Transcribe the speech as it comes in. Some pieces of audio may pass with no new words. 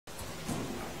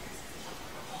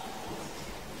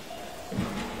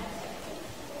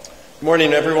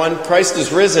Morning, everyone. Christ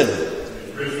is risen.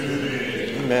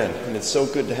 Amen. And it's so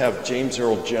good to have James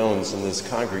Earl Jones in this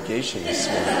congregation this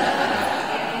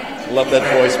morning. Love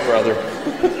that voice, brother.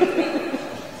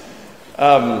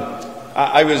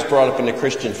 I was brought up in a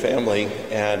Christian family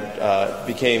and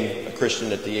became a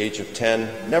Christian at the age of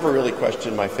 10. Never really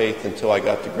questioned my faith until I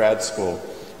got to grad school.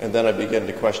 And then I began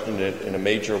to question it in a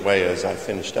major way as I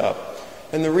finished up.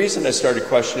 And the reason I started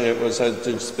questioning it was I'd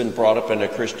just been brought up in a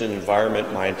Christian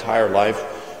environment my entire life.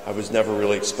 I was never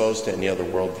really exposed to any other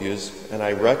worldviews. And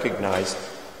I recognized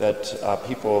that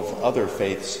people of other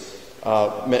faiths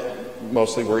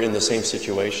mostly were in the same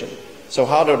situation. So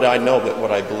how did I know that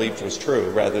what I believed was true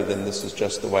rather than this is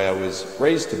just the way I was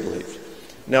raised to believe?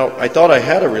 Now, I thought I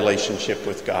had a relationship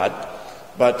with God,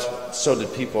 but so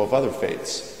did people of other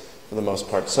faiths for the most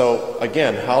part. So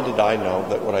again, how did I know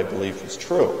that what I believed was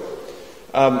true?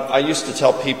 I used to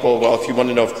tell people, well, if you want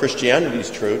to know if Christianity is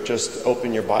true, just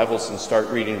open your Bibles and start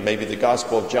reading maybe the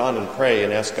Gospel of John and pray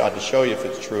and ask God to show you if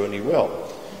it's true, and he will.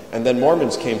 And then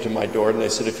Mormons came to my door and they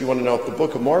said, if you want to know if the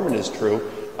Book of Mormon is true,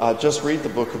 just read the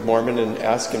Book of Mormon and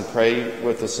ask and pray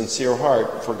with a sincere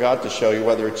heart for God to show you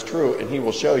whether it's true, and he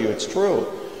will show you it's true.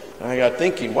 And I got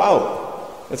thinking,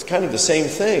 wow, that's kind of the same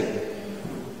thing.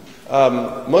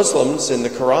 Muslims in the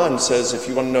Quran says if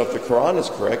you want to know if the Quran is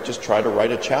correct, just try to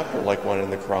write a chapter like one in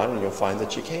the Quran and you'll find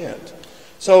that you can't.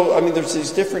 So, I mean, there's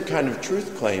these different kind of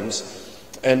truth claims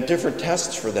and different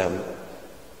tests for them.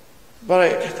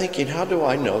 But I'm thinking, how do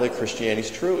I know that Christianity is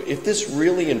true? If this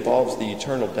really involves the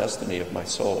eternal destiny of my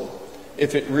soul,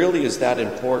 if it really is that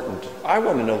important, I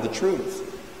want to know the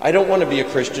truth. I don't want to be a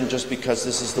Christian just because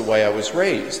this is the way I was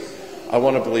raised. I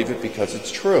want to believe it because it's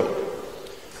true.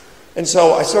 And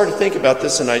so I started to think about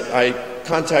this, and I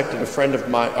contacted a friend of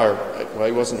mine, well,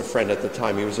 he wasn't a friend at the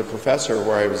time. He was a professor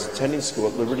where I was attending school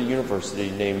at Liberty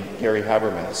University named Gary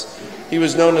Habermas. He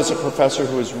was known as a professor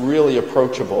who was really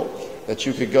approachable, that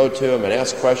you could go to him and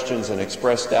ask questions and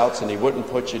express doubts, and he wouldn't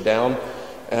put you down.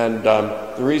 And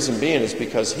the reason being is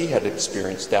because he had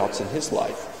experienced doubts in his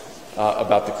life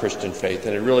about the Christian faith,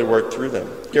 and it really worked through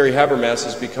them. Gary Habermas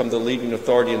has become the leading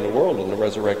authority in the world on the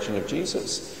resurrection of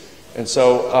Jesus. And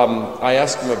so I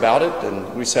asked him about it,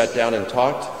 and we sat down and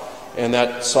talked, and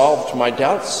that solved my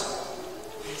doubts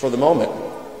for the moment.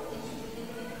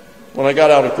 When I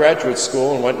got out of graduate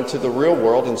school and went into the real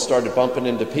world and started bumping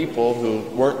into people who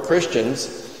weren't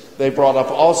Christians, they brought up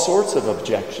all sorts of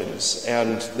objections,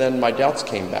 and then my doubts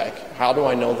came back. How do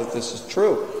I know that this is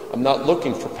true? I'm not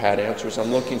looking for pat answers,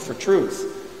 I'm looking for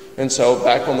truth. And so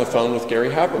back on the phone with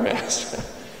Gary Habermas.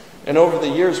 And over the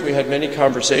years we had many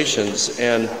conversations,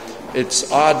 and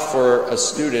it's odd for a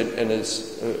student and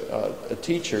as a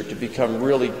teacher to become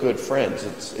really good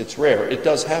friends. It's rare. It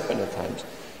does happen at times.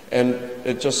 And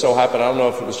it just so happened, I don't know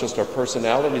if it was just our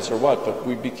personalities or what, but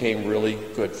we became really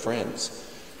good friends.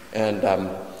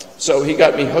 And so he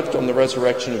got me hooked on the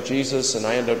resurrection of Jesus, and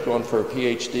I ended up going for a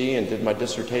PhD and did my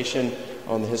dissertation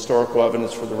on the historical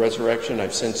evidence for the resurrection.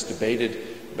 I've since debated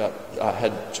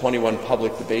had 21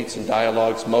 public debates and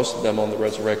dialogues, most of them on the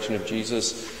resurrection of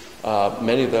Jesus.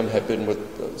 Many of them have been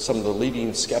with some of the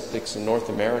leading skeptics in North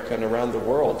America and around the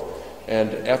world.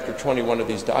 And after 21 of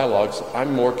these dialogues,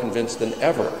 I'm more convinced than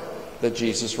ever that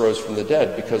Jesus rose from the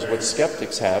dead, because what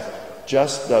skeptics have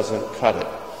just doesn't cut it.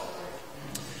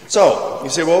 So, you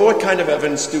say, well, what kind of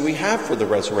evidence do we have for the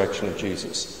resurrection of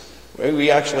Jesus? Well,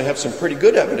 we actually have some pretty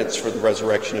good evidence for the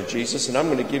resurrection of Jesus, and I'm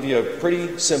going to give you a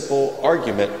pretty simple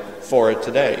argument for it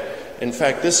today. In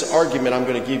fact, this argument I'm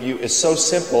going to give you is so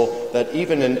simple that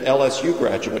even an LSU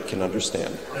graduate can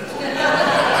understand.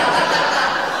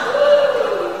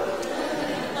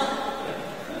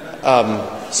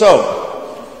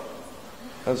 So,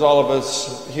 as all of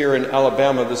us here in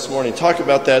Alabama this morning talk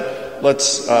about that,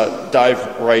 let's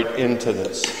dive right into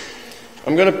this.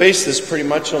 I'm going to base this pretty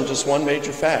much on just one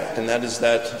major fact, and that is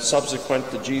that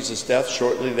subsequent to Jesus' death,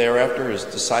 shortly thereafter, his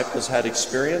disciples had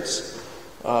experience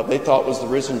they thought was the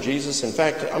risen Jesus. In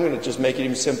fact, I'm going to just make it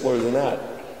even simpler than that.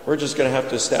 We're just going to have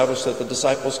to establish that the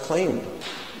disciples claimed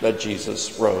that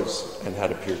Jesus rose and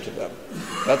had appeared to them.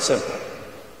 That's simple.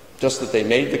 Just that they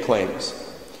made the claims.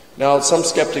 Now, some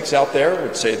skeptics out there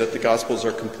would say that the Gospels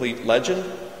are complete legend.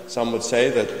 Some would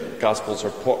say that the Gospels are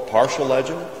partial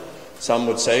legend. Some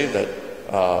would say that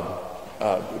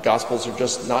Gospels are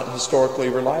just not historically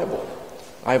reliable.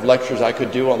 I have lectures I could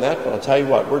do on that, but I'll tell you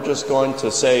what, we're just going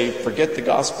to say, forget the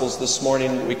Gospels this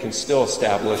morning. We can still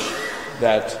establish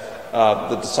that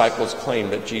the disciples claim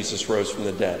that Jesus rose from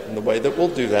the dead. And the way that we'll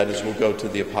do that is we'll go to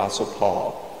the Apostle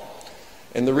Paul.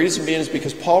 And the reason being is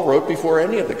because Paul wrote before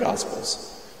any of the Gospels.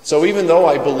 So even though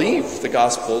I believe the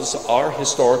Gospels are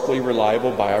historically reliable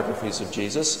biographies of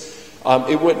Jesus,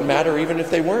 It wouldn't matter even if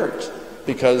they weren't,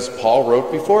 because Paul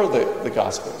wrote before the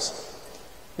Gospels.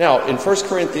 Now, in 1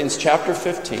 Corinthians chapter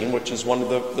 15, which is one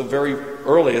of the very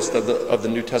earliest of the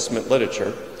New Testament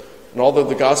literature, and although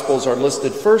the Gospels are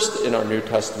listed first in our New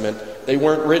Testament, they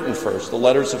weren't written first. The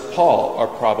letters of Paul are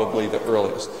probably the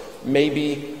earliest.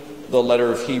 Maybe the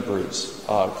letter of Hebrews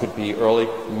could be early.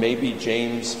 Maybe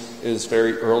James is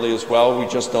very early as well. We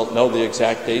just don't know the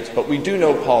exact dates, but we do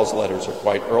know Paul's letters are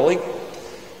quite early.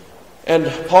 And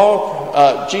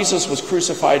Jesus was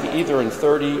crucified either in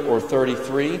 30 or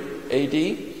 33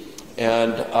 AD,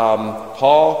 and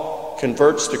Paul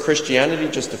converts to Christianity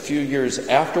just a few years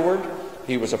afterward.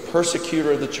 He was a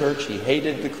persecutor of the church. He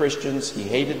hated the Christians. He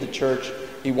hated the church.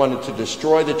 He wanted to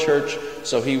destroy the church.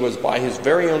 So he was, by his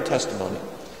very own testimony,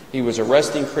 he was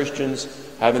arresting Christians,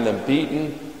 having them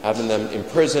beaten, having them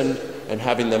imprisoned, and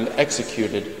having them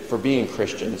executed for being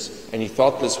Christians. And he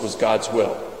thought this was God's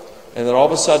will. And then all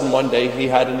of a sudden one day he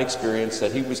had an experience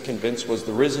that he was convinced was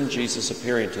the risen Jesus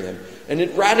appearing to him. And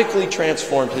it radically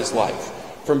transformed his life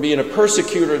from being a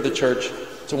persecutor of the church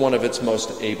to one of its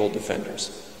most able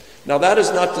defenders. Now, that is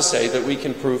not to say that we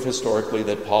can prove historically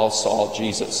that Paul saw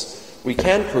Jesus. We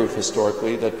can prove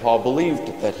historically that Paul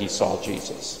believed that he saw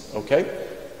Jesus, okay?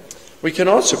 We can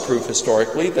also prove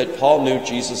historically that Paul knew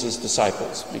Jesus'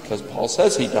 disciples, because Paul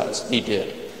says he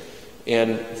did.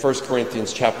 In 1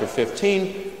 Corinthians chapter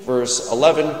 15, verse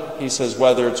 11, he says,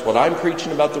 whether it's what I'm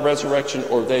preaching about the resurrection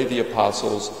or they, the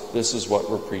apostles, this is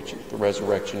what we're preaching, the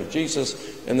resurrection of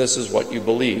Jesus, and this is what you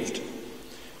believed.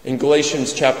 In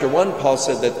Galatians chapter 1, Paul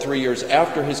said that 3 years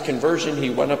after his conversion, he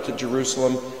went up to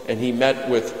Jerusalem and he met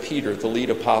with Peter, the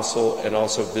lead apostle, and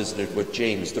also visited with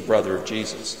James, the brother of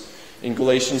Jesus. In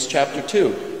Galatians chapter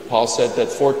 2, Paul said that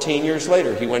 14 years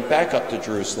later, he went back up to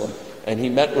Jerusalem and he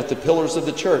met with the pillars of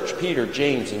the church, Peter,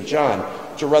 James, and John,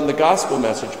 to run the gospel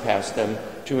message past them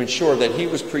to ensure that he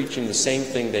was preaching the same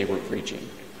thing they were preaching.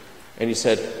 And he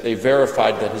said they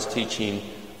verified that his teaching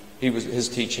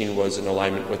was in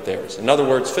alignment with theirs. In other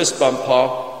words, fist bump,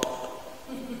 Paul.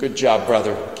 Good job,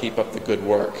 brother. Keep up the good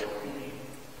work.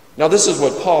 Now, this is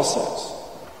what Paul says.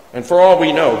 And for all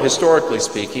we know, historically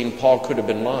speaking, Paul could have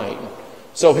been lying.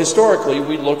 So historically,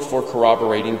 we look for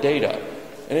corroborating data.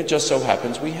 And it just so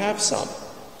happens we have some.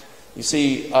 You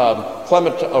see,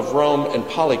 Clement of Rome and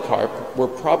Polycarp were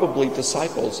probably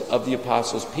disciples of the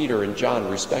apostles Peter and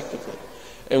John, respectively.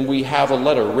 And we have a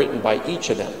letter written by each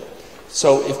of them.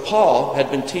 So if Paul had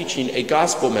been teaching a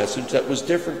gospel message that was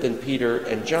different than Peter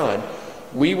and John,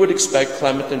 we would expect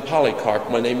Clement and Polycarp,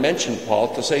 when they mentioned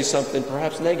Paul, to say something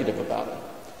perhaps negative about him.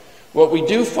 What we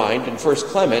do find in 1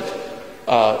 Clement,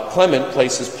 Clement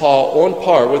places Paul on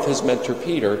par with his mentor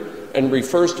Peter and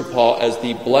refers to Paul as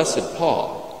the blessed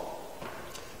Paul.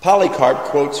 Polycarp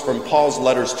quotes from Paul's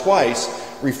letters twice,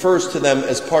 refers to them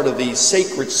as part of the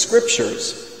sacred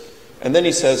scriptures. And then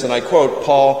he says, and I quote,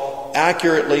 Paul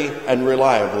accurately and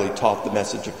reliably taught the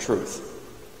message of truth.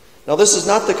 Now, this is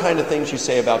not the kind of things you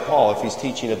say about Paul if he's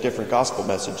teaching a different gospel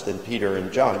message than Peter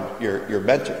and John, your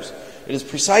mentors. It is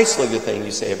precisely the thing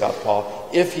you say about Paul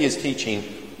if he is teaching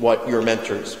what your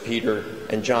mentors, Peter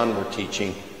and John, were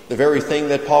teaching, the very thing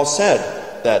that Paul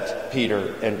said that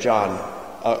Peter and John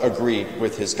agreed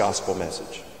with his gospel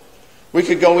message. We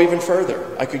could go even further.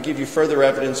 I could give you further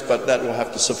evidence, but that will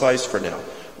have to suffice for now.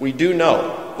 We do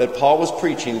know that Paul was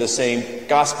preaching the same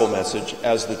gospel message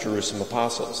as the Jerusalem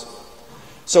apostles.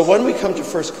 So when we come to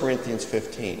 1 Corinthians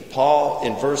 15, Paul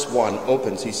in verse 1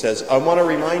 opens, he says, I want to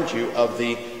remind you of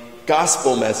the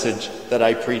gospel message that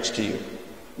I preached to you.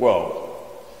 Whoa.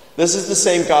 This is the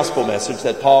same gospel message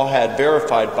that Paul had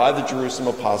verified by the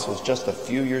Jerusalem apostles just a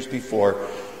few years before.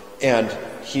 And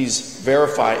he's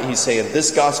saying,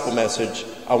 this gospel message,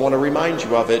 I want to remind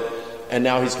you of it. And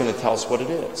now he's going to tell us what it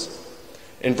is.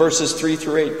 In verses 3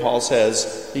 through 8, Paul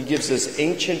says, he gives this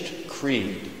ancient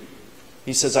creed.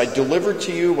 He says, I delivered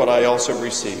to you what I also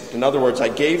received. In other words, I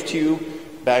gave to you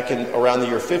back in around the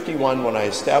year 51 when I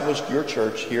established your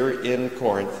church here in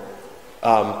Corinth.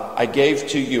 I gave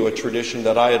to you a tradition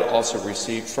that I had also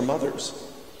received from others.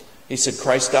 He said,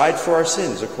 Christ died for our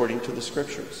sins according to the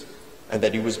scriptures, and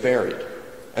that he was buried,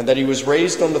 and that he was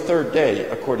raised on the third day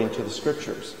according to the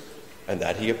scriptures, and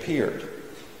that he appeared.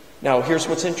 Now, here's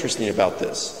what's interesting about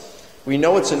this. We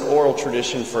know it's an oral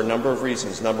tradition for a number of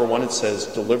reasons. Number one, it says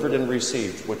delivered and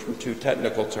received, which were two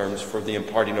technical terms for the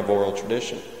imparting of oral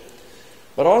tradition.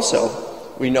 But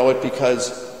also, we know it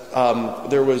because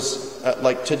there was,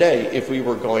 like today, if we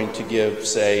were going to give,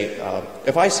 say,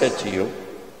 if I said to you,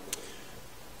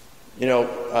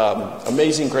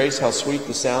 Amazing Grace, how sweet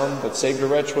the sound that saved a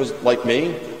wretch was like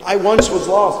me. I once was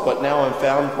lost, but now I'm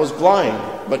found, was blind,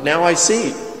 but now I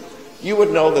see. you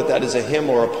would know that that is a hymn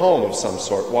or a poem of some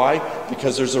sort. Why?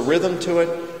 Because there's a rhythm to it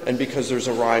and because there's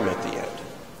a rhyme at the end.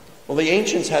 Well, the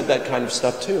ancients had that kind of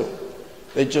stuff too.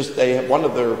 One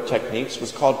of their techniques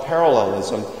was called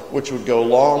parallelism, which would go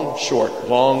long, short,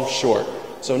 long, short.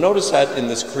 So notice that in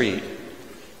this creed.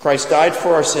 Christ died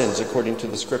for our sins according to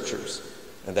the Scriptures,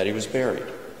 and that he was buried,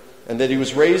 and that he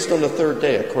was raised on the third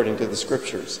day according to the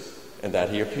Scriptures, and that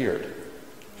he appeared.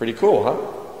 Pretty cool,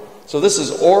 huh? So this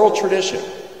is oral tradition.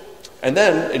 And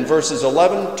then in verses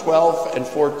 11, 12, and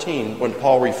 14, when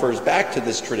Paul refers back to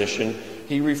this tradition,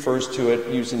 he refers to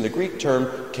it using the Greek term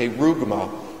kerugma,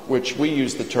 which we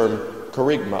use the term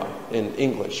kerygma in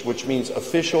English, which means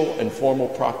official and formal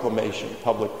proclamation,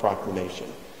 public proclamation.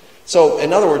 So,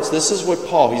 in other words, this is what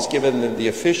Paul, he's given the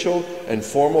official and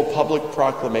formal public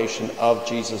proclamation of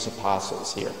Jesus'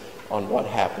 apostles here on what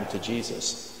happened to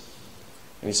Jesus.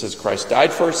 And he says, Christ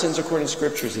died for our sins according to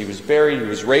Scriptures. He was buried. He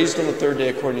was raised on the third day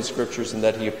according to Scriptures, and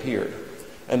that he appeared.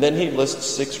 And then he lists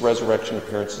 6 resurrection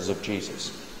appearances of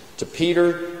Jesus. To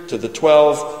Peter, to the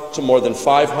 12, to more than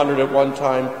 500 at one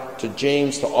time, to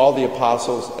James, to all the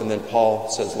apostles, and then Paul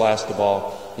says, last of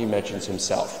all, he mentions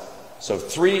himself. So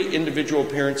 3 individual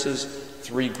appearances,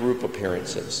 3 group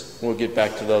appearances. We'll get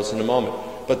back to those in a moment.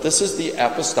 But this is the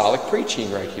apostolic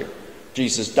preaching right here.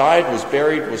 Jesus died, was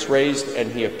buried, was raised,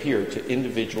 and he appeared to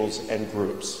individuals and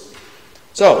groups.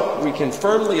 So we can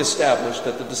firmly establish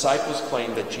that the disciples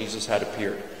claimed that Jesus had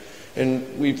appeared.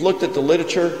 And we've looked at the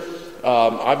literature.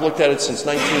 I've looked at it since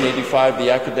 1985,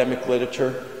 the academic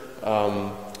literature.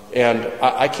 And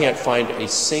I can't find a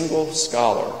single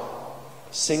scholar,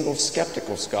 single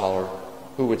skeptical scholar,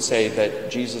 who would say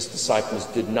that Jesus' disciples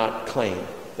did not claim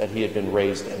that he had been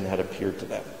raised and had appeared to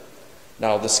them.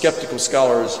 Now, the skeptical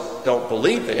scholars don't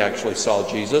believe they actually saw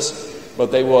Jesus,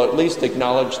 but they will at least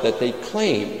acknowledge that they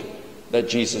claimed that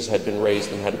Jesus had been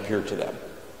raised and had appeared to them.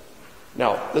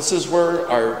 Now, this is where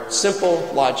our simple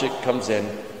logic comes in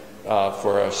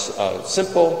for a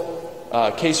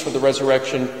simple case for the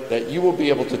resurrection that you will be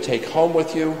able to take home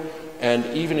with you. And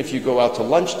even if you go out to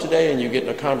lunch today and you get in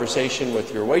a conversation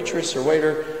with your waitress or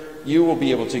waiter, you will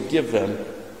be able to give them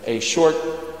a short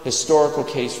historical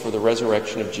case for the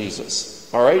resurrection of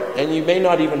Jesus. All right? And you may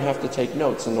not even have to take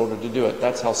notes in order to do it.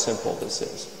 That's how simple this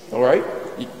is. All right?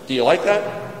 Do you like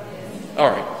that? All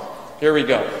right. Here we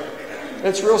go.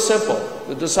 It's real simple.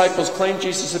 The disciples claimed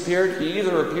Jesus appeared. He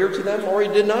either appeared to them or he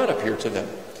did not appear to them.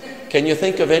 Can you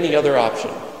think of any other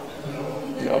option?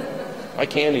 No, I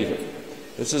can't either.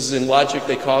 This is in logic,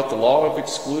 they call it the law of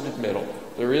excluded middle.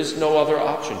 There is no other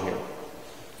option here.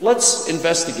 Let's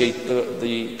investigate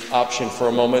the option for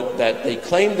a moment that they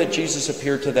claimed that Jesus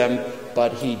appeared to them,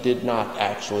 but he did not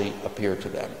actually appear to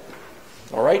them.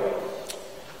 All right?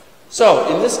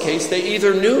 So, in this case, they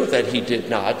either knew that he did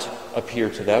not appear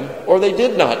to them, or they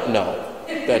did not know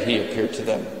that he appeared to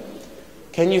them.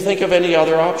 Can you think of any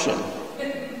other option?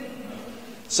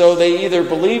 So they either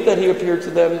believed that he appeared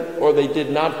to them, or they did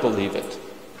not believe it.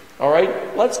 All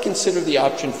right? Let's consider the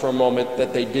option for a moment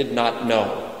that they did not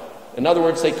know. In other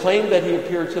words, they claimed that he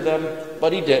appeared to them,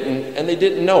 but he didn't, and they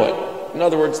didn't know it. In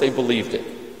other words, they believed it.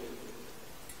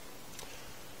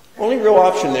 Only real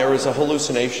option there is a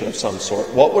hallucination of some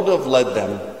sort. What would have led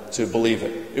them to believe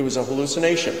it? It was a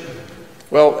hallucination.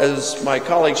 Well, as my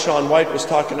colleague Sean White was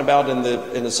talking about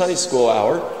in the Sunday School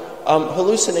hour,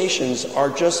 hallucinations are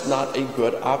just not a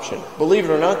good option. Believe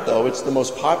it or not, though, it's the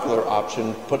most popular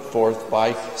option put forth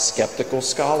by skeptical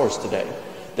scholars today.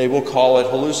 They will call it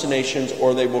hallucinations,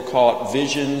 or they will call it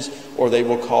visions, or they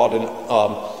will call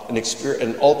it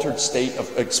an altered state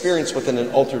of experience within an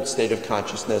altered state of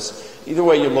consciousness. Either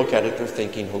way you look at it, they're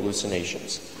thinking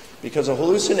hallucinations. Because a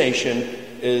hallucination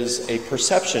is a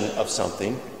perception of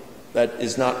something that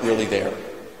is not really there.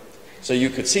 So you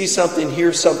could see something,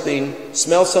 hear something,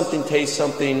 smell something, taste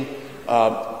something,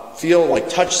 feel like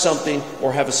touch something,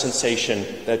 or have a sensation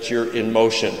that you're in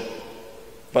motion.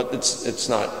 But it's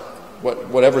not.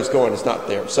 Whatever's going is not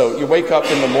there. So you wake up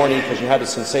in the morning because you had a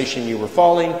sensation you were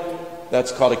falling.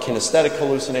 That's called a kinesthetic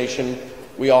hallucination.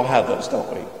 We all have those, don't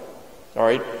we? All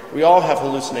right? We all have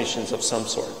hallucinations of some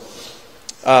sort.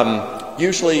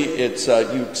 Usually it's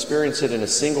you experience it in a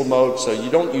single mode, so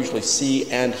you don't usually see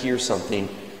and hear something.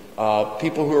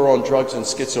 People who are on drugs and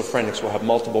schizophrenics will have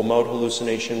multiple mode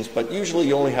hallucinations, but usually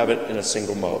you only have it in a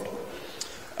single mode.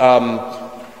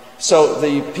 So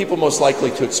the people most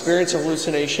likely to experience a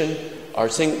hallucination are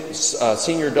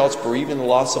senior adults bereaving the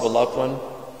loss of a loved one.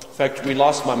 In fact, we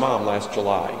lost my mom last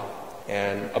July,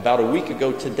 and about a week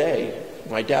ago today,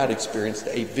 my dad experienced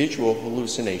a visual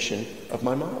hallucination of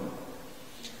my mom.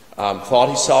 Thought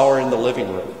he saw her in the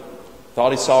living room.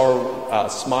 Thought he saw her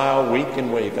smile, wink,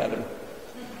 and wave at him.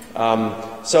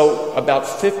 So about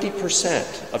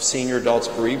 50% of senior adults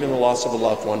bereaved in the loss of a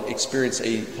loved one experience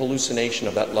a hallucination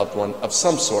of that loved one of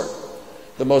some sort.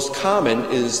 The most common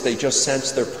is they just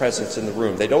sense their presence in the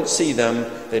room. They don't see them,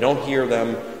 they don't hear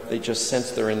them, they just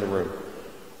sense they're in the room.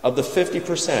 Of the 50%,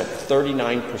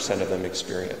 39% of them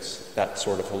experience that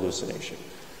sort of hallucination.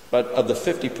 But of the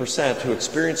 50% who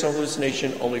experience a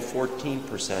hallucination, only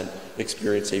 14%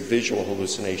 experience a visual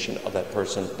hallucination of that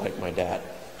person, like my dad.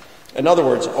 In other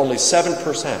words, only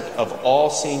 7% of all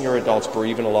senior adults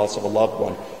bereaved in the loss of a loved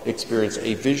one experience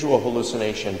a visual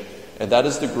hallucination, and that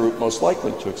is the group most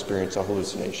likely to experience a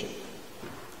hallucination.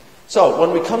 So,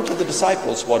 when we come to the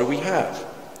disciples, what do we have?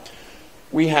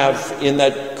 We have in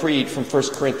that creed from 1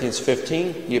 Corinthians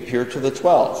 15, he appeared to the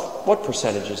 12. What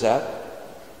percentage is that?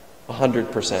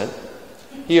 100%.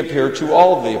 He appeared to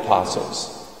all of the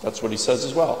apostles. That's what he says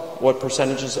as well. What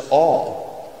percentage is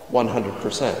all?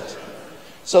 100%.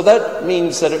 So that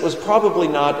means that it was probably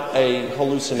not a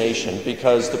hallucination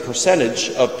because the percentage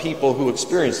of people who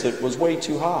experienced it was way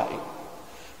too high.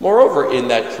 Moreover, in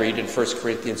that creed in 1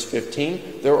 Corinthians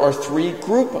 15, there are 3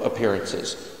 group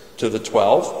appearances, to the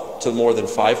 12, to more than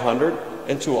 500,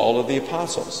 and to all of the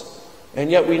apostles. And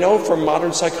yet we know from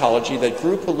modern psychology that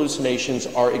group hallucinations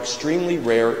are extremely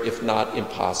rare, if not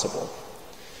impossible.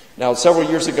 Now, several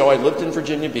years ago, I lived in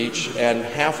Virginia Beach, and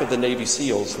half of the Navy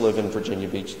SEALs live in Virginia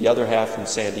Beach, the other half in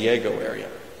San Diego area.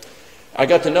 I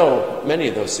got to know many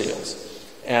of those SEALs,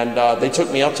 and they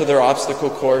took me out to their obstacle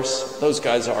course. Those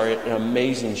guys are in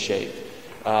amazing shape.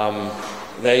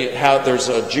 There's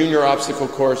a junior obstacle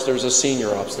course, there's a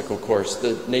senior obstacle course.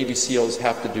 The Navy SEALs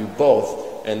have to do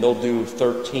both, and they'll do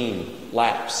 13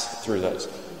 laps through those.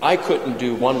 I couldn't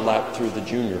do 1 lap through the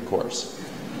junior course.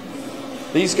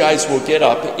 These guys will get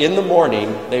up in the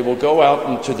morning, they will go out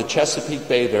into the Chesapeake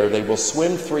Bay there, they will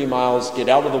swim 3 miles, get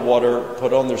out of the water,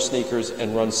 put on their sneakers,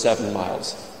 and run 7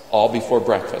 miles, all before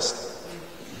breakfast.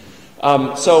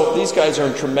 So these guys are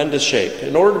in tremendous shape.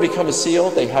 In order to become a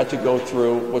SEAL, they had to go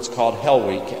through what's called Hell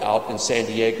Week out in San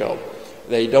Diego.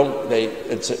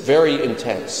 It's very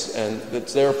intense, and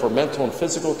it's there for mental and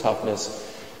physical toughness.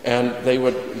 And they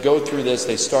would go through this.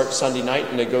 They start Sunday night,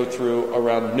 and they go through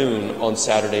around noon on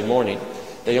Saturday morning.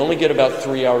 They only get about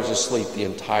 3 hours of sleep the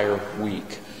entire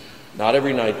week. Not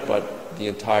every night, but the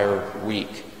entire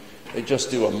week. They just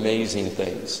do amazing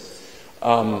things.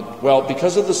 Well,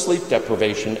 because of the sleep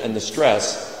deprivation and the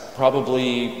stress,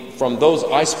 probably from those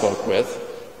I spoke with,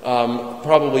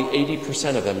 probably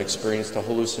 80% of them experienced a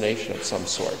hallucination of some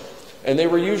sort. And they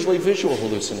were usually visual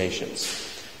hallucinations.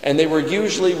 And they were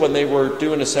usually when they were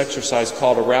doing this exercise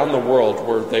called Around the World,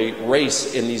 where they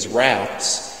race in these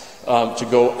rafts to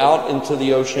go out into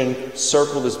the ocean,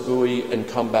 circle this buoy, and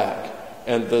come back.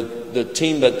 And the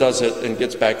team that does it and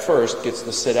gets back first gets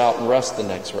to sit out and rest the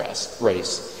next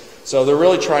race. So they're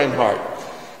really trying hard.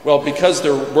 Well, because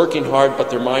they're working hard,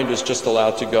 but their mind is just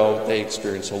allowed to go, they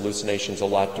experience hallucinations a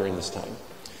lot during this time.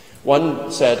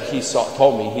 One said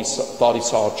told me he thought he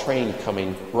saw a train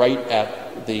coming right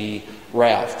at the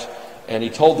raft. And he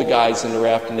told the guys in the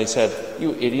raft, and they said,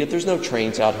 "You idiot, there's no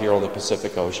trains out here on the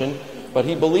Pacific Ocean." But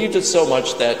he believed it so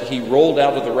much that he rolled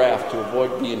out of the raft to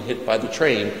avoid being hit by the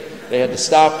train. They had to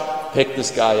stop, pick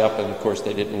this guy up, and of course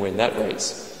they didn't win that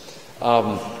race.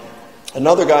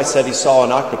 Another guy said he saw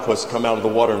an octopus come out of the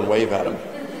water and wave at him.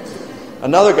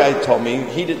 Another guy told me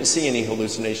he didn't see any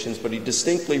hallucinations, but he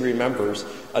distinctly remembers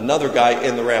another guy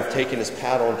in the raft taking his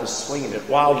paddle and just swinging it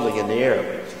wildly in the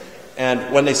air. And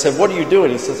when they said, "What are you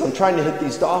doing?" he says, "I'm trying to hit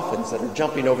these dolphins that are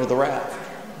jumping over the raft."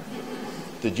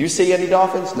 Did you see any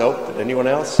dolphins? Nope. Did anyone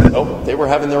else? Nope. They were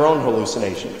having their own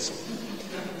hallucinations.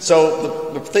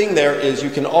 So the thing there is you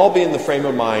can all be in the frame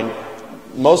of mind.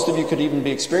 Most of you could even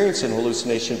be experiencing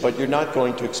hallucination, but you're not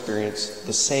going to experience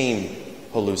the same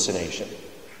hallucination.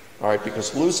 All right, because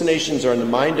hallucinations are in the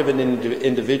mind of an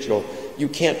individual. You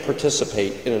can't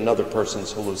participate in another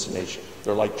person's hallucination.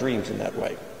 They're like dreams in that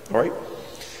way. All right?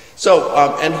 So,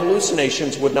 and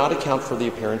hallucinations would not account for the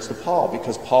appearance of Paul,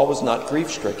 because Paul was not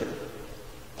grief-stricken.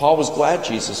 Paul was glad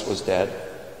Jesus was dead.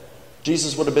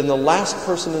 Jesus would have been the last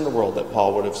person in the world that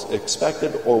Paul would have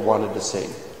expected or wanted to see.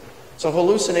 So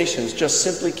hallucinations just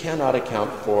simply cannot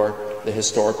account for the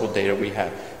historical data we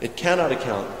have. It cannot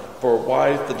account for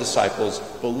why the disciples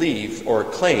believed or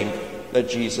claimed that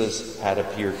Jesus had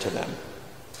appeared to them.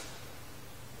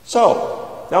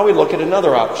 So, now we look at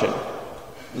another option.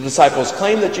 The disciples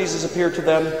claimed that Jesus appeared to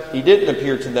them, he didn't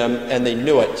appear to them, and they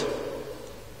knew it.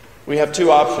 We have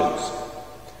 2 options.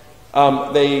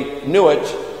 They knew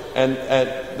it, and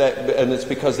it's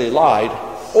because they lied,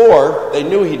 or they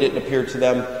knew he didn't appear to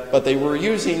them, but they were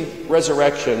using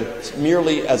resurrection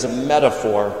merely as a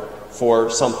metaphor for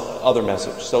some other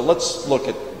message. So let's look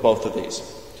at both of these.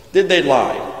 Did they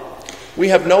lie? We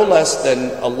have no less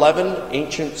than 11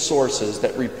 ancient sources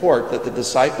that report that the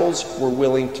disciples were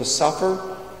willing to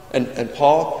suffer, and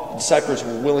Paul, the disciples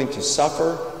were willing to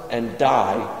suffer and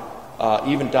die,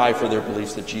 even die for their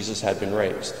beliefs that Jesus had been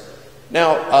raised.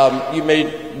 Now, you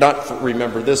may not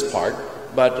remember this part,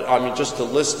 but I mean, just to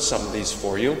list some of these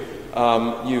for you,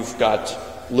 you've got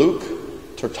Luke,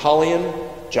 Tertullian,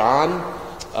 John,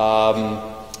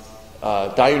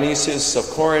 Dionysius of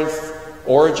Corinth,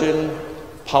 Origen,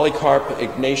 Polycarp,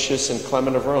 Ignatius, and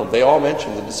Clement of Rome. They all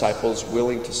mention the disciples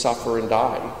willing to suffer and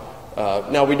die.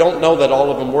 Now, we don't know that all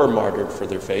of them were martyred for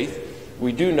their faith.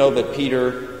 We do know that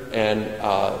Peter and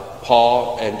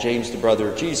Paul and James, the brother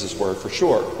of Jesus, were for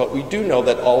sure. But we do know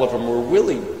that all of them were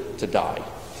willing to die.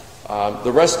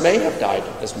 The rest may have died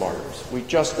as martyrs. We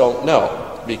just don't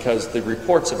know because the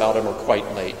reports about them are quite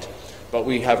late. But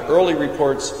we have early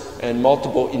reports and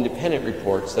multiple independent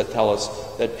reports that tell us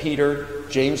that Peter,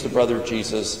 James, the brother of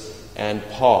Jesus, and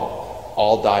Paul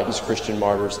all died as Christian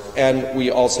martyrs. And we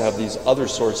also have these other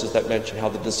sources that mention how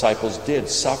the disciples did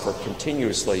suffer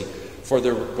continuously for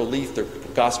their belief, their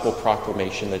gospel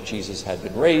proclamation that Jesus had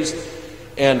been raised.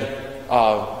 And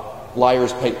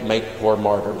liars make poor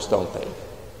martyrs, don't they?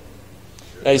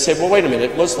 Now you say, well, wait a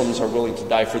minute, Muslims are willing to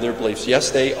die for their beliefs.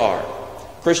 Yes, they are.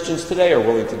 Christians today are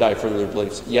willing to die for their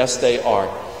beliefs. Yes, they are.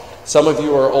 Some of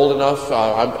you are old enough,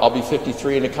 I'll be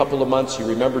 53 in a couple of months. You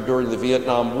remember during the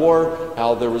Vietnam War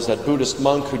how there was that Buddhist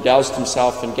monk who doused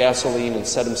himself in gasoline and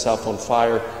set himself on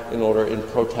fire in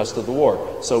protest of the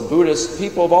war. So Buddhists,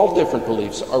 people of all different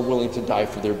beliefs, are willing to die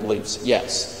for their beliefs.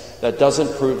 Yes, that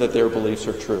doesn't prove that their beliefs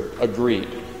are true. Agreed.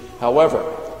 However,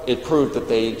 it proved that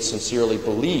they sincerely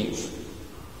believe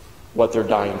what they're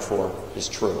dying for is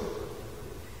true.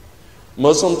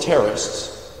 Muslim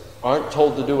terrorists aren't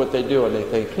told to do what they do, and they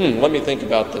think, let me think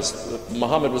about this.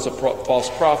 Muhammad was a false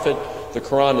prophet, the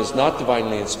Quran is not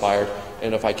divinely inspired,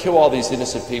 and if I kill all these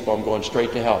innocent people, I'm going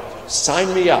straight to hell.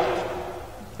 Sign me up.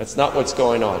 That's not what's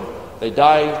going on. They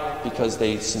die because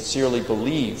they sincerely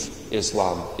believe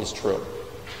Islam is true.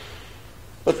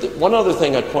 But one other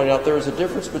thing I'd point out, there is a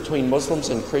difference between Muslims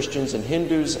and Christians and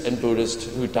Hindus and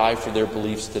Buddhists who die for their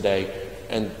beliefs today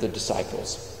and the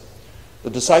disciples. The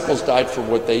disciples died for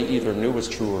what they either knew was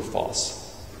true or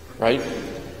false, right?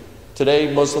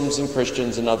 Today, Muslims and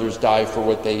Christians and others die for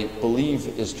what they believe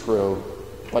is true,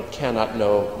 but cannot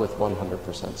know with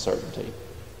 100% certainty.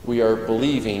 We are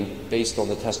believing based on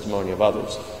the testimony of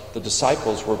others. The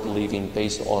disciples were believing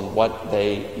based on what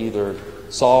they either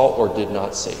saw or did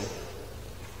not see.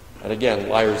 And again,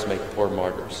 liars make poor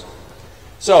martyrs.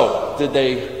 So,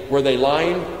 were they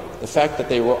lying? The fact that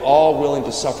they were all willing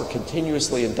to suffer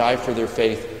continuously and die for their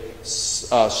faith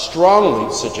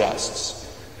strongly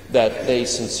suggests that they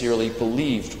sincerely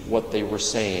believed what they were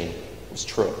saying was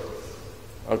true.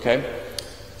 Okay?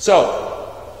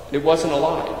 So, it wasn't a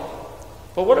lie.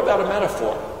 But what about a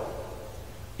metaphor?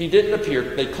 He didn't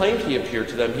appear, they claimed he appeared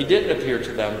to them, he didn't appear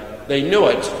to them, they knew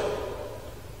it,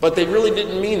 but they really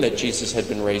didn't mean that Jesus had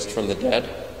been raised from the dead.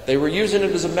 They were using it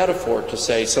as a metaphor to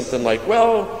say something like,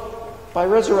 well, by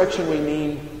resurrection we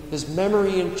mean his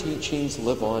memory and teachings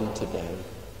live on today.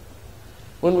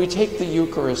 When we take the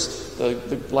Eucharist,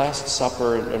 the Last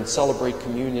Supper, and celebrate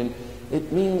communion,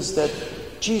 it means that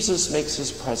Jesus makes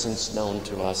his presence known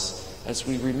to us as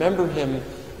we remember him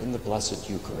in the Blessed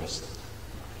Eucharist.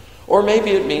 Or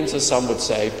maybe it means, as some would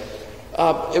say,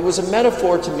 it was a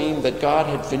metaphor to mean that God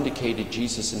had vindicated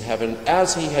Jesus in heaven,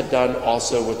 as he had done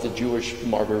also with the Jewish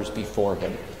martyrs before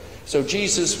him. So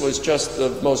Jesus was just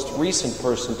the most recent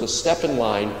person to step in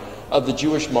line of the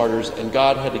Jewish martyrs, and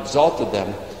God had exalted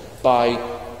them by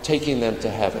taking them to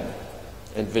heaven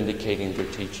and vindicating their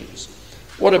teachings.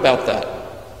 What about that?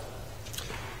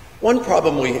 One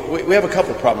problem, we have a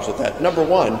couple problems with that. Number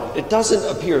one, it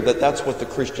doesn't appear that that's what the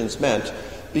Christians meant,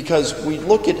 because we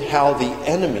look at how the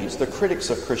enemies, the critics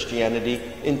of Christianity,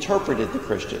 interpreted the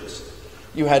Christians.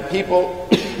 You had people,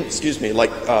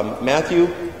 like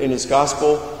Matthew in his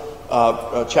gospel,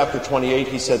 chapter 28,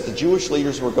 he said the Jewish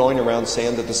leaders were going around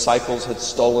saying the disciples had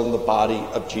stolen the body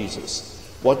of Jesus.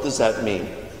 What does that mean?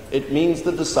 It means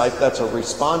that's a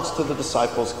response to the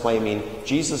disciples claiming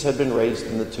Jesus had been raised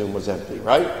and the tomb was empty,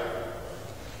 right?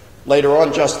 Later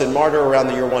on, Justin Martyr, around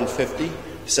the year 150,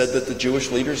 said that the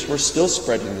Jewish leaders were still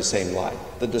spreading the same lie.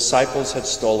 The disciples had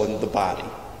stolen the body.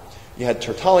 You had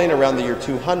Tertullian around the year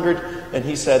 200, and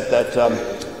he said that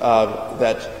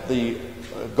the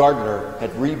gardener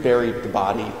had reburied the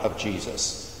body of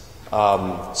Jesus.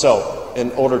 So,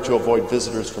 in order to avoid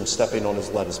visitors from stepping on his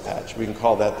lettuce patch, we can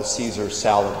call that the Caesar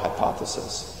salad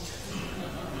hypothesis.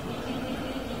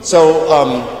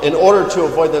 So in order to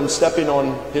avoid them stepping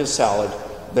on his salad,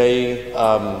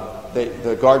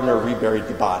 the gardener reburied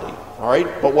the body. All right?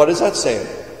 But what is that saying?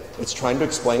 It's trying to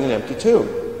explain an empty tomb,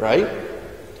 right?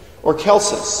 Or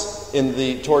Celsus,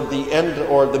 toward the end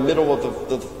or the middle of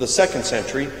the 2nd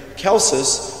century, Celsus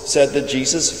said that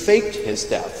Jesus faked his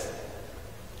death.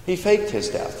 He faked his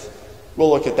death. We'll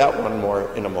look at that one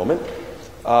more in a moment.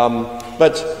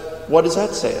 But what is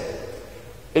that saying?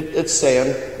 It's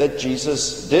saying that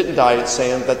Jesus didn't die. It's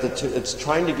saying that it's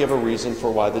trying to give a reason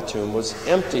for why the tomb was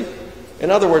empty. In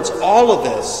other words, all of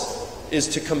this is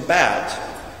to combat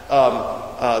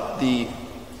the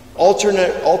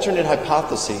alternate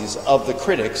hypotheses of the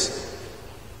critics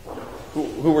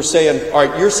who were saying, all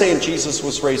right, you're saying Jesus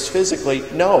was raised physically.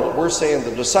 No, we're saying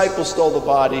the disciples stole the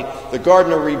body, the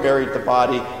gardener reburied the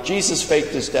body, Jesus faked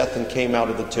his death and came out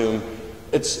of the tomb.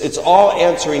 It's all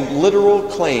answering literal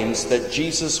claims that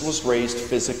Jesus was raised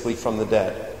physically from the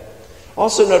dead.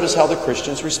 Also notice how the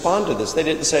Christians respond to this. They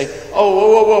didn't say,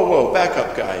 oh, whoa, back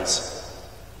up, guys.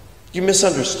 You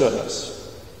misunderstood us.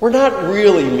 We're not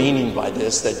really meaning by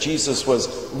this that Jesus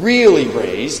was really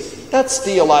raised. That's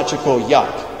theological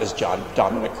yuck, as John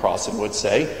Dominic Crossan would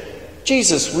say.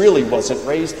 Jesus really wasn't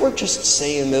raised. We're just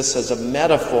saying this as a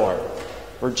metaphor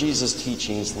where Jesus'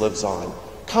 teachings lives on.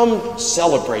 Come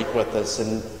celebrate with us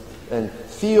and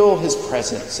feel his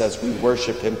presence as we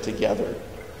worship him together.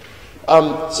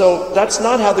 So that's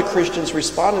not how the Christians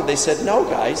responded. They said, no,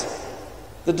 guys,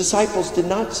 the disciples did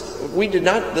not steal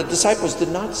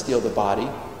the body.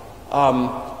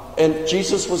 And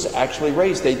Jesus was actually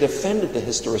raised. They defended the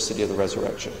historicity of the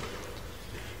resurrection.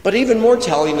 But even more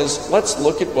telling is, let's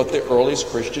look at what the earliest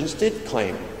Christians did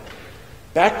claim.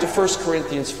 Back to 1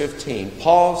 Corinthians 15,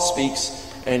 Paul speaks,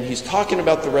 and he's talking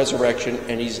about the resurrection,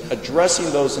 and he's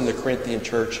addressing those in the Corinthian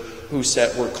church who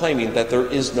were claiming that there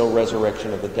is no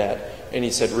resurrection of the dead. And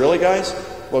he said, really, guys?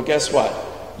 Well, guess what?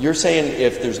 You're saying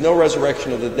if there's no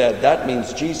resurrection of the dead, that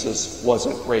means Jesus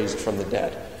wasn't raised from the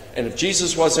dead. And if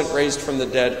Jesus wasn't raised from the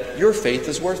dead, your faith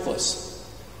is worthless.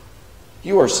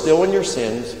 You are still in your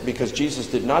sins because Jesus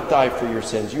did not die for your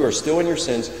sins. You are still in your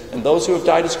sins. And those who have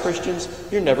died as Christians,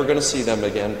 you're never going to see them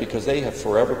again because they have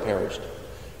forever perished.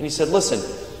 And he said, listen,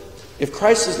 if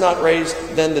Christ is not raised,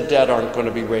 then the dead aren't going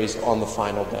to be raised on the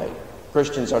final day.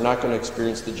 Christians are not going to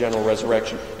experience the general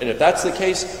resurrection. And if that's the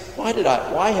case, why did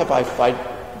I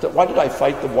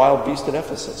fight the wild beast at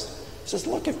Ephesus? He says,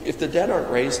 look, if the dead aren't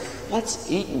raised, let's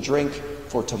eat and drink,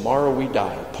 for tomorrow we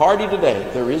die. Party today.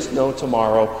 There is no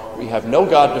tomorrow. We have no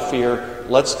God to fear.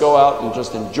 Let's go out and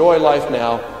just enjoy life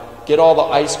now. Get all the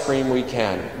ice cream we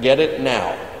can. Get it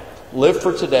now. Live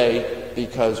for today,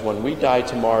 because when we die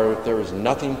tomorrow, there is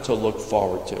nothing to look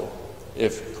forward to.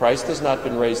 If Christ has not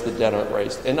been raised, the dead aren't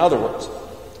raised. In other words,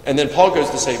 and then Paul goes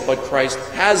to say, but Christ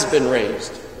has been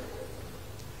raised.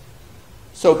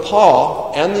 So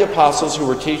Paul and the apostles who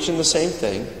were teaching the same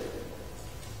thing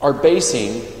are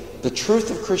basing the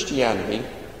truth of Christianity,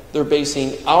 they're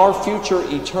basing our future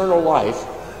eternal life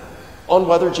on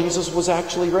whether Jesus was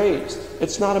actually raised.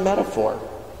 It's not a metaphor.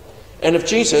 And if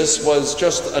Jesus was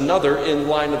just another in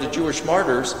line of the Jewish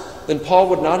martyrs, then Paul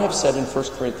would not have said in 1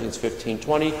 Corinthians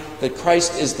 15:20 that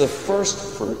Christ is the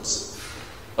first fruits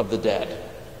of the dead.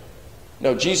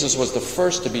 No, Jesus was the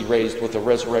first to be raised with a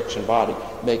resurrection body.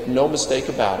 Make no mistake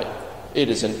about it. It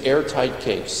is an airtight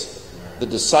case. The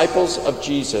disciples of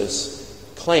Jesus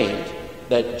claimed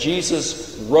that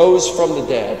Jesus rose from the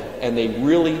dead, and they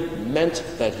really meant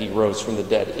that he rose from the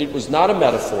dead. It was not a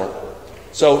metaphor.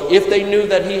 So if they knew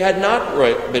that he had not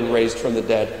been raised from the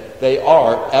dead, they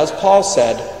are, as Paul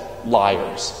said,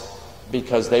 liars,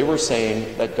 because they were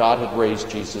saying that God had raised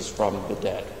Jesus from the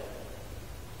dead.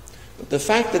 But the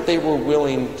fact that they were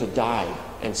willing to die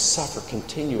and suffer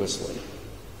continuously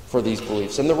for these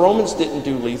beliefs, and the Romans didn't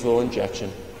do lethal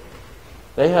injection.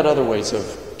 They had other ways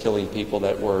of killing people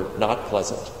that were not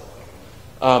pleasant.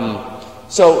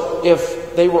 So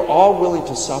if they were all willing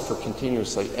to suffer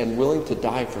continuously and willing to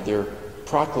die for their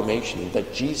proclamation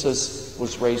that Jesus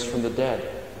was raised from the dead,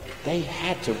 they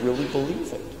had to really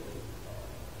believe it.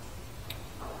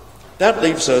 That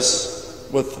leaves us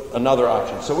with another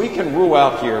option. So we can rule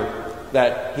out here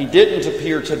that he didn't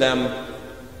appear to them,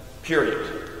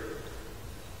 period.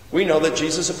 We know that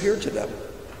Jesus appeared to them.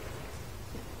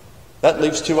 That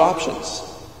leaves two options.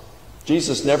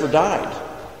 Jesus never died,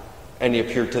 and he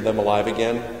appeared to them alive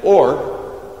again,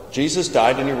 or Jesus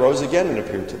died and he rose again and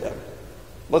appeared to them.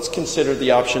 Let's consider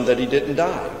the option that he didn't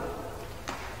die.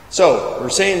 So, we're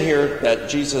saying here that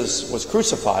Jesus was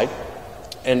crucified,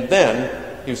 and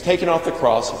then he was taken off the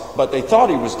cross, but they thought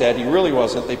he was dead. He really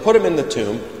wasn't. They put him in the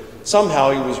tomb.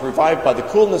 Somehow he was revived by the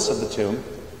coolness of the tomb.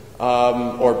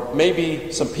 or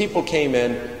maybe some people came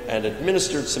in and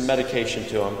administered some medication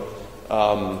to him,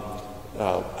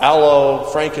 aloe,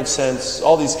 frankincense,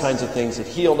 all these kinds of things that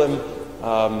healed him,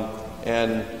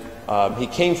 and he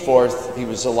came forth, he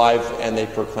was alive, and they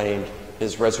proclaimed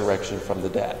his resurrection from the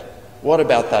dead. What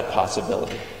about that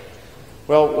possibility?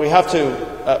 Well, we have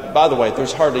to, by the way,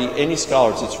 there's hardly any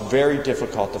scholars, it's very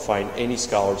difficult to find any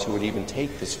scholars who would even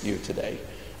take this view today.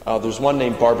 There's one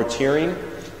named Barbatarian,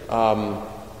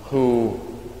 who,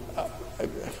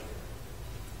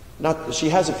 she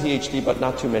has a PhD, but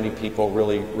not too many people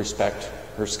really respect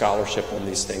her scholarship on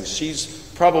these things. She's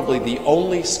probably the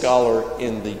only scholar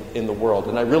in the world,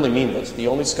 and I really mean this, the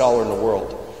only scholar in the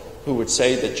world who would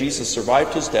say that Jesus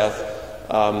survived his death,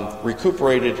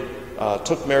 recuperated,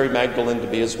 took Mary Magdalene to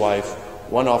be his wife,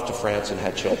 went off to France and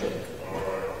had children.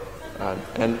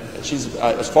 And she's,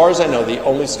 as far as I know, the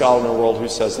only scholar in the world who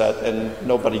says that, and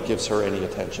nobody gives her any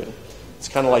attention. It's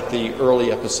kind of like the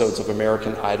early episodes of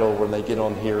American Idol when they get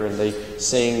on here and they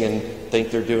sing and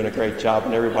think they're doing a great job,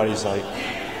 and everybody's like,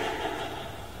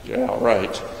 yeah,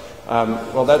 right.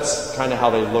 Well, that's kind of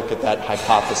how they look at that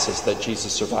hypothesis that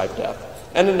Jesus survived death,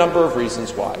 and a number of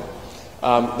reasons why.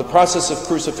 The process of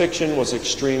crucifixion was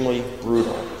extremely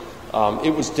brutal.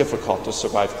 It was difficult to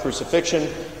survive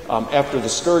crucifixion. After the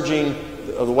scourging,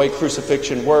 the way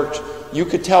crucifixion worked, you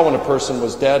could tell when a person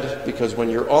was dead because when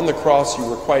you're on the cross, you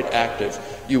were quite active.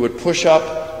 You would push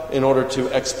up in order to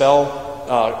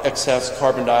expel excess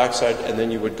carbon dioxide, and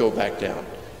then you would go back down.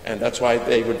 And that's why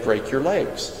they would break your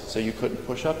legs, so you couldn't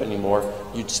push up anymore.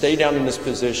 You'd stay down in this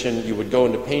position, you would go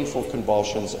into painful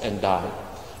convulsions and die.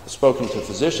 I've spoken to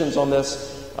physicians on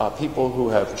this, people who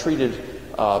have treated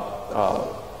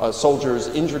soldiers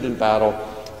injured in battle.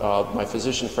 My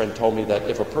physician friend told me that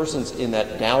if a person's in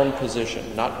that down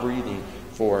position, not breathing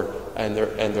and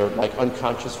they're like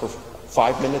unconscious for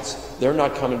 5 minutes, they're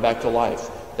not coming back to life.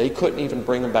 They couldn't even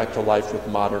bring them back to life with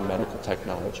modern medical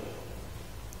technology.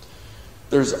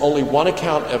 There's only one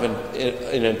account of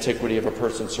in antiquity of a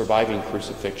person surviving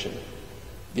crucifixion.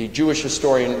 The Jewish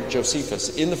historian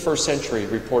Josephus, in the 1st century,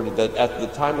 reported that at the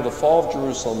time of the fall of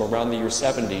Jerusalem, around the year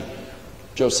 70,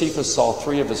 Josephus saw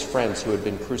 3 of his friends who had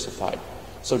been crucified.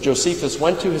 So Josephus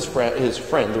went to his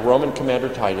friend, the Roman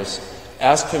commander Titus,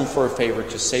 asked him for a favor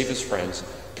to save his friends.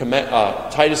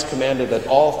 Titus commanded that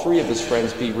all 3 of his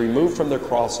friends be removed from their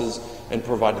crosses and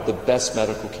provided the best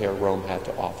medical care Rome had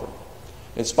to offer.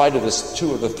 In spite of this,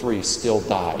 2 of the 3 still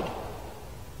died.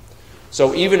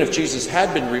 So even if Jesus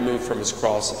had been removed from his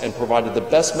cross and provided the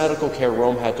best medical care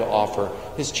Rome had to offer,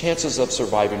 his chances of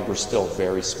surviving were still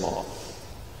very small.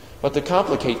 But to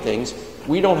complicate things,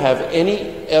 we don't have any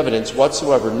evidence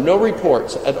whatsoever, no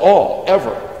reports at all,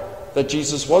 ever, that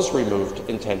Jesus was removed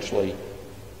intentionally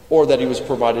or that he was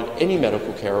provided any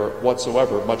medical care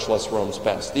whatsoever, much less Rome's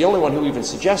best. The only one who even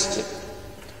suggests it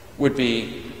would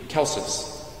be Celsus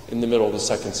in the middle of the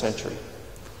 2nd century.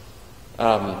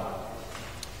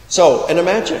 And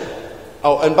imagine,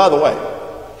 and by the way,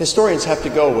 historians have to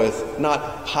go with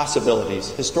not possibilities,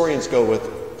 historians go with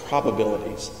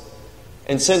probabilities.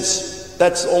 And since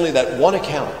that's only that one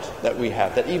account that we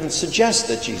have that even suggests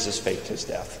that Jesus faked his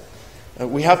death,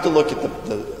 we have to look at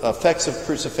the effects of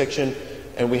crucifixion,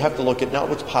 and we have to look at not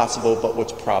what's possible, but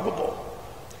what's probable.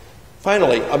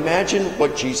 Finally, imagine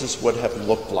what Jesus would have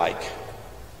looked like.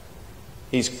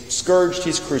 He's scourged,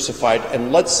 he's crucified,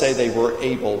 and let's say they were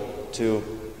able to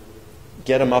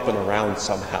get him up and around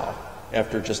somehow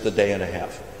after just a day and a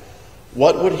half.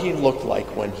 What would he look like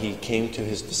when he came to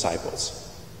his disciples?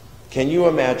 Can you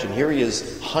imagine? Here he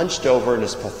is, hunched over in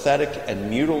his pathetic and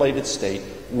mutilated state,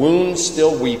 wounds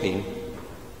still weeping,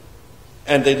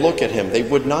 and they'd look at him. They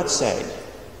would not say,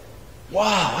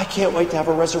 "Wow, I can't wait to have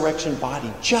a resurrection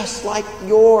body just like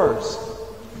yours."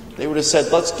 They would have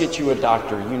said, "Let's get you a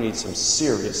doctor. You need some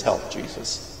serious help,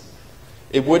 Jesus."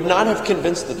 It would not have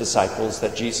convinced the disciples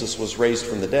that Jesus was raised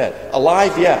from the dead.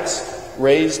 Alive, yes.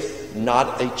 Raised,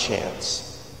 not a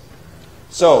chance.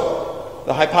 So,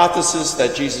 the hypothesis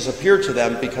that Jesus appeared to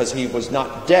them because he was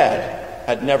not dead,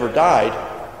 had never died,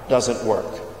 doesn't work.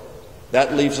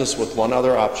 That leaves us with one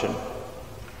other option.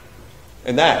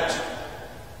 And that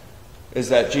is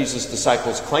that Jesus'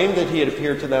 disciples claimed that he had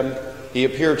appeared to them. He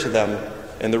appeared to them,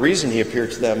 and the reason he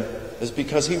appeared to them is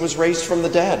because he was raised from the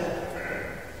dead.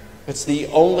 It's the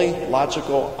only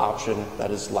logical option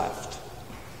that is left.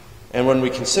 And when we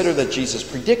consider that Jesus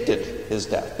predicted his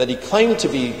death, that he claimed to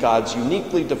be God's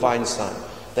uniquely divine Son,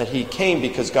 that he came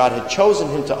because God had chosen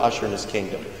him to usher in his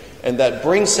kingdom, and that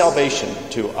brings salvation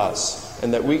to us,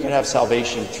 and that we can have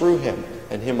salvation through him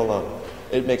and him alone,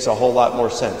 it makes a whole lot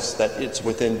more sense that it's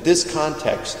within this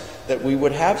context that we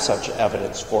would have such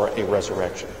evidence for a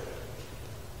resurrection.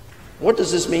 What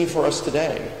does this mean for us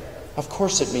today? Of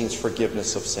course it means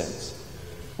forgiveness of sins.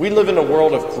 We live in a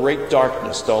world of great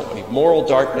darkness, don't we? Moral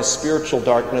darkness, spiritual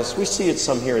darkness. We see it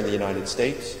some here in the United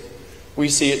States. We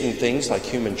see it in things like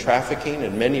human trafficking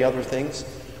and many other things.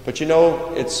 But you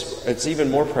know, it's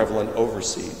even more prevalent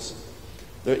overseas.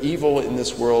 The evil in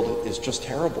this world is just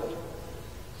terrible.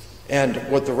 And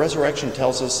what the resurrection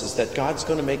tells us is that God's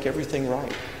going to make everything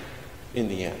right in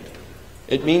the end.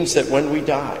 It means that when we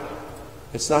die,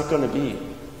 it's not going to be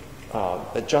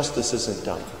that justice isn't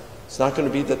done. It's not going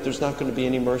to be that there's not going to be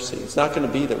any mercy. It's not going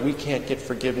to be that we can't get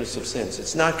forgiveness of sins.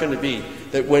 It's not going to be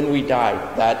that when we die,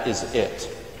 that is it.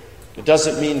 It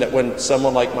doesn't mean that when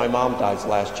someone like my mom dies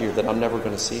last year that I'm never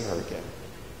going to see her again.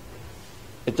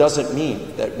 It doesn't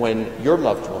mean that when your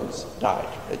loved ones died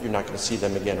that you're not going to see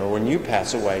them again, or when you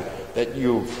pass away that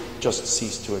you just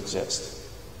cease to exist.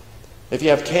 If you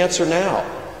have cancer now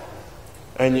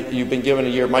and you've been given a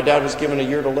year, my dad was given a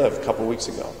year to live a couple weeks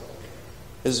ago.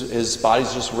 His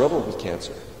body's just riddled with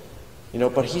cancer, you know,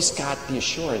 but he's got the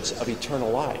assurance of eternal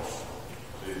life.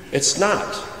 It's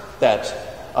not that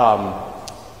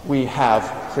we have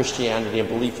Christianity and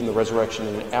belief in the resurrection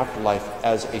and the afterlife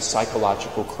as a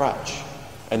psychological crutch,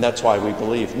 and that's why we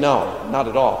believe. No, not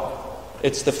at all.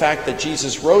 It's the fact that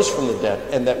Jesus rose from the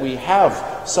dead and that we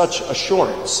have such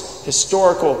assurance,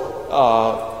 historical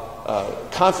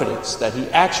confidence that he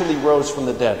actually rose from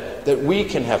the dead, that we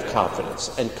can have confidence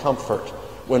and comfort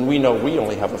when we know we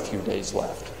only have a few days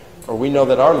left, or we know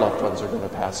that our loved ones are going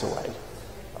to pass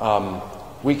away.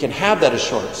 We can have that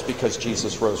assurance because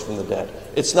Jesus rose from the dead.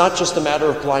 It's not just a matter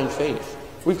of blind faith.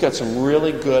 We've got some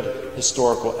really good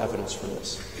historical evidence for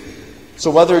this. So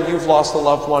whether you've lost a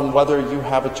loved one, whether you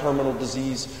have a terminal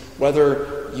disease,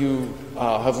 whether you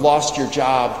have lost your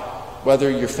job,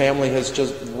 whether your family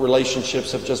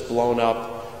relationships have just blown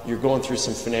up, you're going through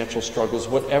some financial struggles,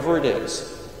 whatever it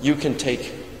is, you can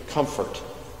take comfort.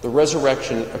 The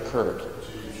resurrection occurred.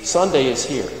 Sunday is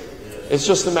here. It's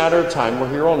just a matter of time.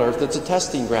 We're here on earth. It's a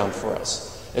testing ground for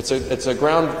us. It's a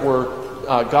ground where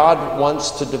God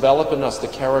wants to develop in us the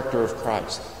character of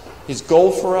Christ. His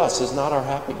goal for us is not our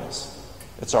happiness.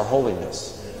 It's our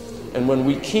holiness. And when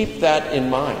we keep that in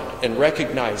mind and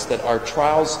recognize that our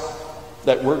trials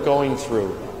that we're going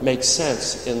through make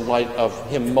sense in light of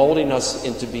him molding us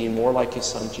into being more like his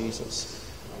son Jesus,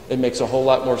 it makes a whole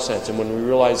lot more sense. And when we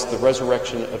realize the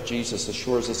resurrection of Jesus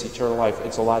assures us eternal life,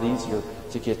 it's a lot easier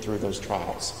to get through those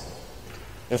trials.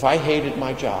 If I hated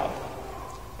my job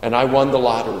and I won the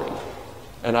lottery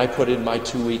and I put in my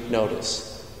 2-week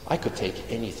notice, I could take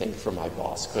anything from my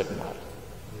boss, couldn't I?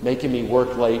 Making me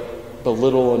work late,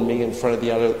 belittling me in front of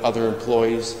the other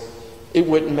employees. It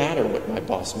wouldn't matter what my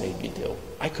boss made me do.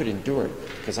 I could endure it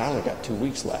because I only got 2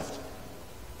 weeks left.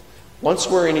 Once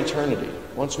we're in eternity,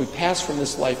 once we pass from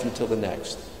this life until the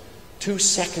next, 2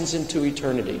 seconds into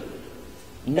eternity,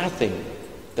 nothing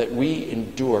that we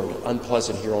endured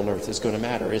unpleasant here on earth is going to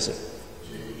matter, is it?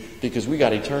 Because we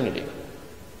got eternity.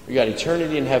 We got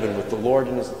eternity in heaven with the Lord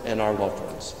and our loved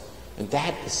ones. And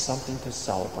that is something to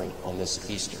celebrate on this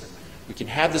Easter. We can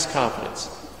have this confidence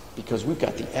because we've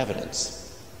got the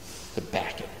evidence to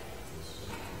back it.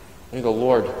 May the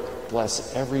Lord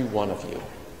bless every one of you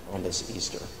on this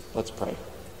Easter. Let's pray.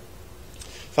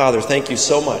 Father, thank you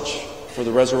so much for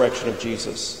the resurrection of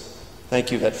Jesus.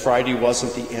 Thank you that Friday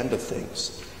wasn't the end of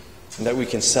things and that we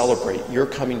can celebrate your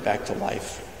coming back to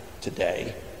life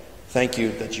today. Thank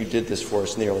you that you did this for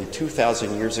us nearly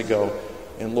 2,000 years ago.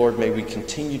 And Lord, may we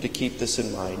continue to keep this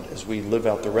in mind as we live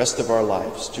out the rest of our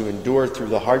lives, to endure through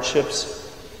the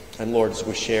hardships. And Lord, as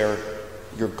we share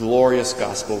your glorious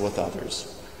gospel with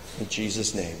others. In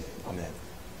Jesus' name, amen.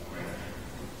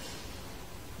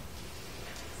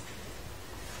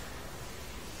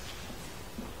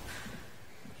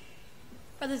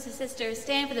 Brothers and sisters,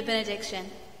 stand for the benediction.